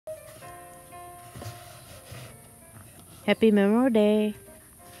Happy Memorial Day!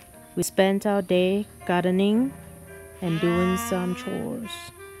 We spent our day gardening and doing some chores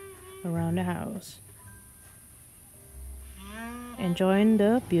around the house, enjoying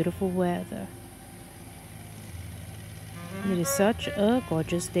the beautiful weather. It is such a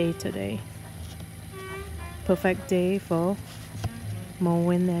gorgeous day today. Perfect day for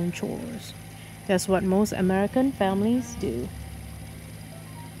mowing and chores. That's what most American families do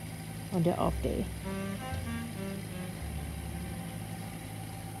on their off day.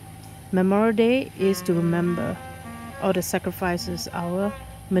 Memorial Day is to remember all the sacrifices our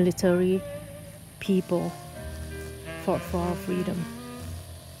military people fought for our freedom.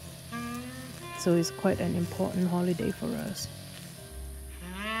 So it's quite an important holiday for us.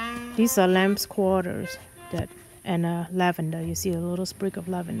 These are lamb's quarters and lavender. You see a little sprig of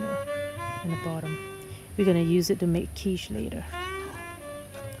lavender in the bottom. We're gonna use it to make quiche later.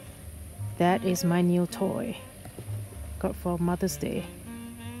 That is my new toy. Got for Mother's Day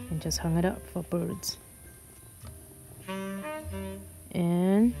and just hung it up for birds.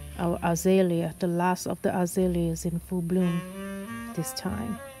 And our azalea, the last of the azaleas in full bloom this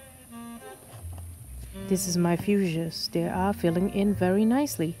time. This is my fuchsias. They are filling in very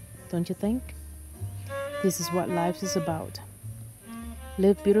nicely, don't you think? This is what life is about.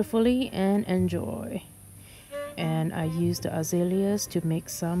 Live beautifully and enjoy. And I use the azaleas to make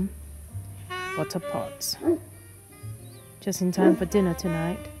some water pots. Just in time for dinner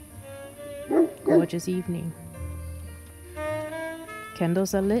tonight. Gorgeous evening.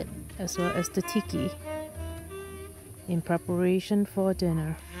 Candles are lit as well as the tiki in preparation for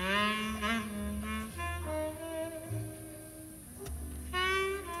dinner.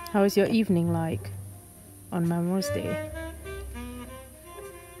 How is your evening like on Memorial Day?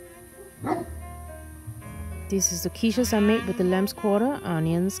 This is the quiches I made with the lamb's quarter,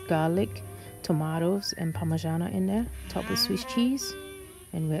 onions, garlic, tomatoes, and parmigiana in there, topped with Swiss cheese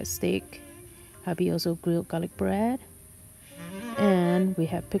and red steak. Hubby also grilled garlic bread, and we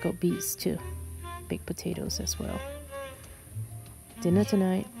have pickled beets too, baked potatoes as well. Dinner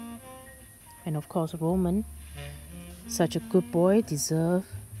tonight, and of course Roman, such a good boy, deserve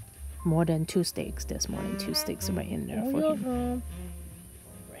more than 2 steaks. There's more than 2 steaks right in there for him.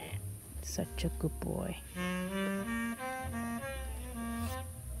 Such a good boy.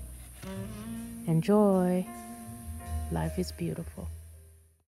 Enjoy. Life is beautiful.